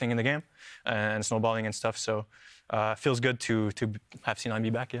the correct thing in the game and snowballing and stuff. So feels good to have C9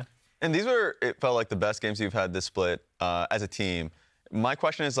 be back, yeah. And it felt like the best games you've had this split as a team. My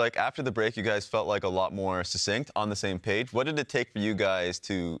question is, like, after the break, you guys felt like a lot more succinct, on the same page. What did it take for you guys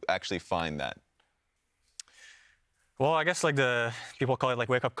to actually find that? Well, I guess like the people call it like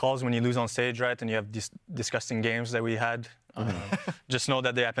wake-up calls when you lose on stage, right? And you have these disgusting games that we had. Just know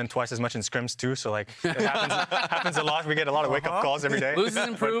that they happen twice as much in scrims too. So like it happens a lot. We get a lot of wake-up calls every day. Loses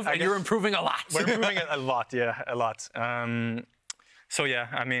improve, and you're improving a lot. We're improving a lot, yeah, a lot. So yeah,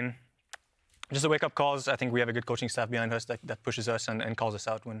 I mean, just the wake-up calls. I think we have a good coaching staff behind us that pushes us and calls us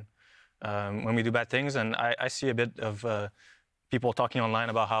out when we do bad things. And I see a bit of people talking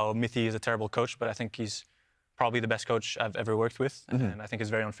online about how Mithy is a terrible coach, but I think he's probably the best coach I've ever worked with. And I think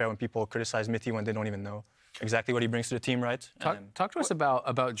it's very unfair when people criticize Mithy when they don't even know exactly what he brings to the team, right? Talk to us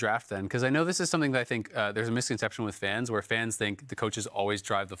about draft then, because I know this is something that I think there's a misconception with fans, where fans think the coaches always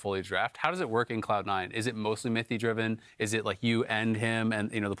drive the fully draft. How does it work in Cloud9? Is it mostly Mithy driven? Is it like you and him and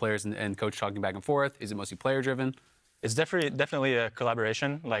the players and coach talking back and forth? Is it mostly player driven? It's definitely a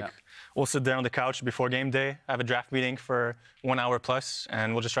collaboration. Like, we'll sit there on the couch before game day, have a draft meeting for 1 hour plus,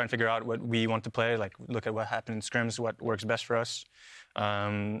 and we'll just try and figure out what we want to play, like look at what happened in scrims, what works best for us.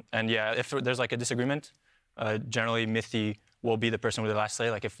 And yeah, if there's like a disagreement, generally Mithy will be the person with the last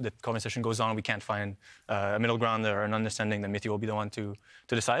say. Like if the conversation goes on, we can't find a middle ground or an understanding, then Mithy will be the one to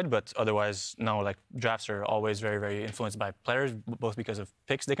decide. But otherwise, no, like drafts are always very, very influenced by players, both because of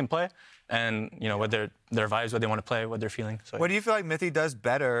picks they can play and what their vibes, what they want to play, what they're feeling. So, what do you feel like Mithy does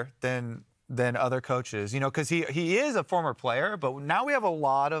better than other coaches? Because he is a former player, but now we have a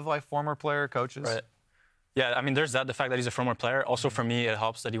lot of like former player coaches. Right. Yeah, I mean, there's the fact that he's a former player. Also, for me, it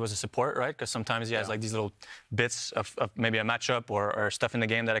helps that he was a support, right? Because sometimes he has like these little bits of maybe a matchup or stuff in the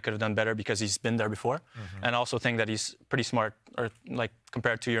game that I could have done better because he's been there before. And I also think that he's pretty smart, or like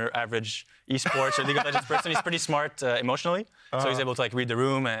compared to your average esports or League of Legends person, he's pretty smart emotionally. So he's able to like read the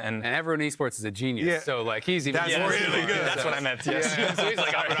room and everyone in esports is a genius. Yeah. So like he's even really good. That's what I meant. Yes. Yeah. So he's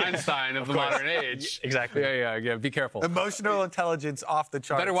like Albert Einstein of the modern age. Exactly. Yeah. Be careful. Emotional intelligence off the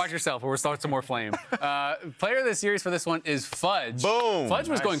charts. Better watch yourself, or we'll start some more flame. Player of the series for this one is Fudge. Boom. Fudge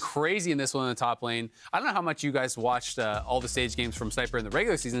was going crazy in this one in the top lane. I don't know how much you guys watched all the stage games from Sniper in the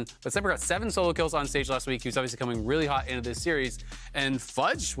regular season, but Sniper got 7 solo kills on stage last week. He was obviously coming really hot into this series, and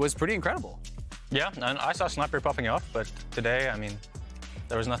Fudge was pretty incredible. Yeah, and I saw Sniper popping off, but today, I mean,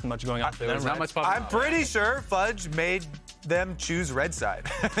 there was nothing much going on. There was not much popping I'm pretty sure Fudge made them choose red side.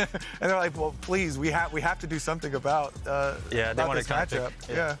 And they're like, well, please, we have to do something about they want this matchup.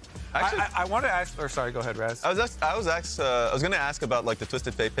 Yeah. Actually, I want to ask, or sorry, go ahead, Raz. I was going to ask about like the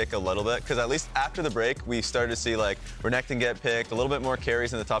Twisted Fate pick a little bit, because at least after the break, we started to see like Renekton get picked, a little bit more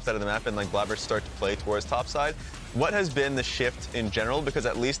carries in the top side of the map, and like Blaber start to play towards top side. What has been the shift in general? Because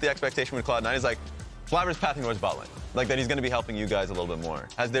at least the expectation with Cloud9 is like Blaber's pathing towards bot lane, like that he's going to be helping you guys a little bit more.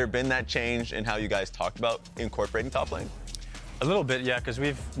 Has there been that change in how you guys talked about incorporating top lane? A little bit, yeah, because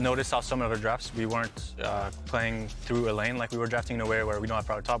we've noticed how some of our drafts, we weren't playing through a lane. Like we were drafting in a way where we don't have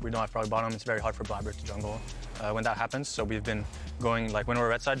probably top, we don't have probably bottom. It's very hard for Blaber to jungle when that happens. So we've been going, like when we're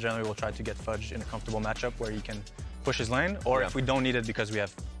red side, generally we'll try to get Fudge in a comfortable matchup where he can push his lane, or if we don't need it because we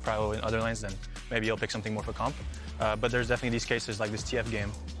have Prio in other lanes, then maybe he'll pick something more for comp. But there's definitely these cases like this TF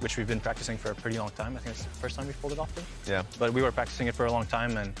game, which we've been practicing for a pretty long time. I think it's the first time we pulled it off too. Yeah. But we were practicing it for a long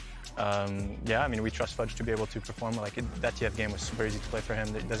time, and yeah, I mean, we trust Fudge to be able to perform. Like that TF game was super easy to play for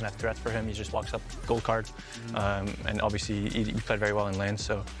him. It doesn't have threat for him. He just walks up, gold card, and obviously he played very well in lane.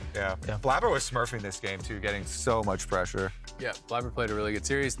 So yeah. Blaber was smurfing this game too, getting so much pressure. Yeah, Blaber played a really good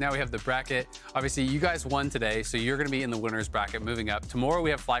series. Now we have the bracket. Obviously, you guys won today, so you're going to be in the winners bracket moving up. Tomorrow we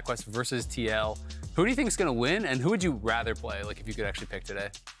have FlyQuest versus TL. Who do you think is going to win, and who would you rather play, like if you could actually pick today?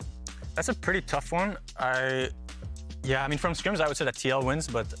 That's a pretty tough one. Yeah, I mean, from scrims, I would say that TL wins,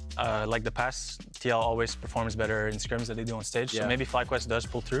 but like the past, TL always performs better in scrims than they do on stage. So maybe FlyQuest does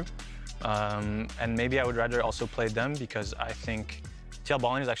pull through. And maybe I would rather also play them because I think TL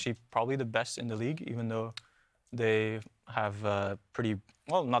Ballin is actually probably the best in the league, even though they have pretty,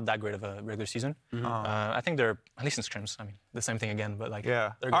 well, not that great of a regular season. I think they're, at least in scrims, I mean, the same thing again, but like,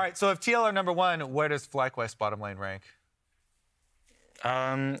 yeah. All right, so if TL are -- where does FlyQuest bottom lane rank?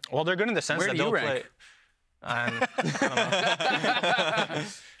 Well, they're good in the sense that they'll play. I don't know.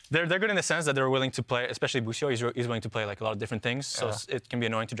 They're good in the sense that they're willing to play, especially Busio, he's willing to play like a lot of different things, so it can be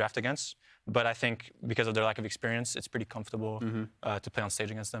annoying to draft against. But I think because of their lack of experience, it's pretty comfortable to play on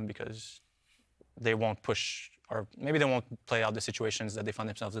stage against them because they won't push, or maybe they won't play out the situations that they find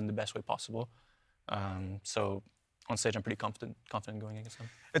themselves in the best way possible. So on stage, I'm pretty confident going against them.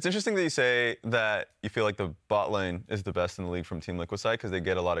 It's interesting that you say that you feel like the bot lane is the best in the league from Team Liquid side because they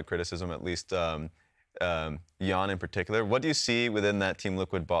get a lot of criticism, at least Jan in particular. What do you see within that Team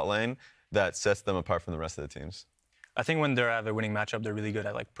Liquid bot lane that sets them apart from the rest of the teams? I think when they're at a winning matchup, they're really good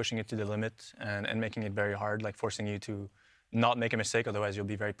at like pushing it to the limit and making it very hard, like forcing you to not make a mistake, otherwise you'll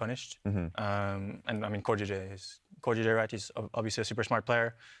be very punished. And I mean, Core JJ, right? He's obviously a super smart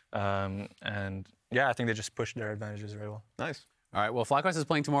player. And yeah, I think they just push their advantages very well. Nice. All right, well, FlyQuest is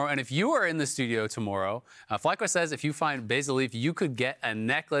playing tomorrow, and if you are in the studio tomorrow, FlyQuest says if you find Basil Leaf, you could get a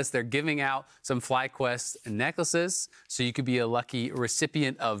necklace. They're giving out some FlyQuest necklaces, so you could be a lucky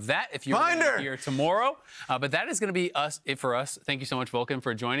recipient of that if you're here tomorrow. But that is going to be it for us. Thank you so much, Vulcan,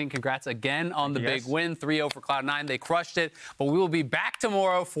 for joining. Congrats again on the big win, 3-0 for Cloud9. They crushed it, but we will be back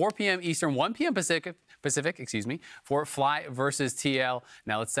tomorrow, 4 p.m. Eastern, 1 p.m. Pacific, for Fly versus TL.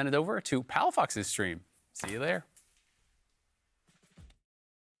 Now let's send it over to Palafox's stream. See you there.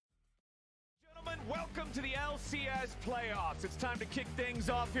 Welcome to the LCS Playoffs. It's time to kick things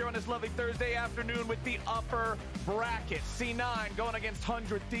off here on this lovely Thursday afternoon with the upper bracket. C9 going against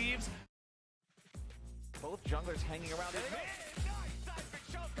 100 Thieves. Both junglers hanging around. Nice seismic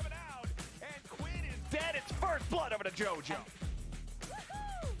shove coming out, and Quid is dead. It's first blood over to Jojo.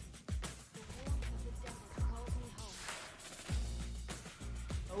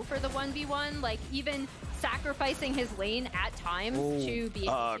 Go for the 1v1, like even sacrificing his lane at times to be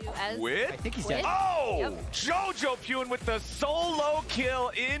able to Quid? I think he's dead. Oh! Yep. jojopyun with the solo kill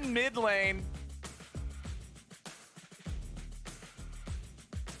in mid lane.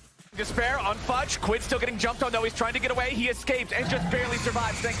 Despair on Fudge. Quid still getting jumped on though. He's trying to get away. He escapes and just barely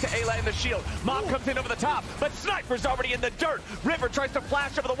survives thanks to Eyla and the shield. Mob comes in over the top, but Sniper's already in the dirt. River tries to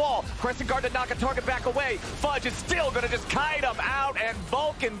flash over the wall. Crescent Guard to knock a target back away. Fudge is still going to just kite him out, and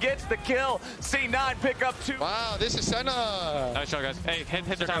Vulcan gets the kill. C9 pick up 2. Wow, this is Senna. Nice shot, guys. Hey,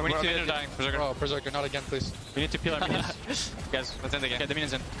 hit the tower. We need to dying. Berserker. Oh, Berserker, not again, please. We need to peel our minions. Guys, let's end the game. Get the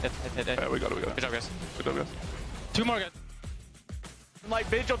minions in. Hit. Yeah, we got it. Good job, guys. Good job, guys. 2 more, guys. Light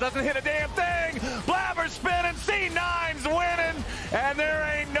Vigil doesn't hit a damn thing. Blaber spinning, C9's winning, and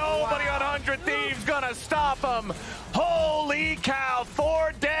there ain't nobody on 100 Thieves gonna stop him. Holy cow,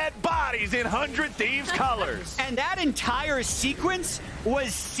 4 dead bodies in 100 Thieves colors. And that entire sequence was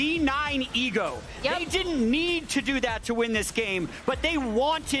C9 ego. Yep. They didn't need to do that to win this game, but they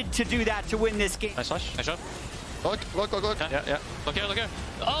wanted to do that to win this game. Nice flash. Nice shot. Look. Yeah. Look here.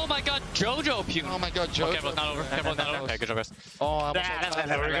 Oh my god, jojopyun. Oh my god, Jojo. Okay, but not over. Okay, good job, guys. Oh, that's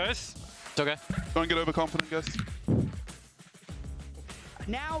over, guys. It's okay. Don't get overconfident, guys.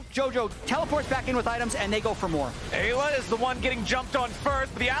 Now Jojo teleports back in with items and they go for more. Eyla is the one getting jumped on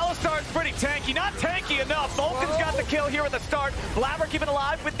first, but the Alistar is pretty tanky. Not tanky enough. Vulcan's got the kill here at the start. Blaber keeping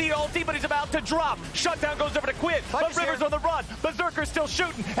alive with the ulti, but he's about to drop. Shutdown goes over to Quid, but River's on the run. Berserker's still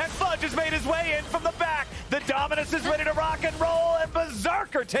shooting, and Fudge has made his way in from the back. The Dominus is ready to rock and roll, and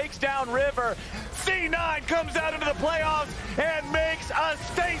Berserker takes down River. C9 comes out into the playoffs and makes a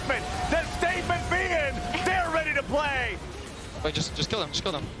statement. The statement being, they're ready to play. Wait, just kill them,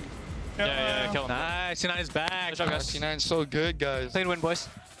 Yeah, kill him. Nice, C9 is back. C9 is so good, guys. Clean win, boys.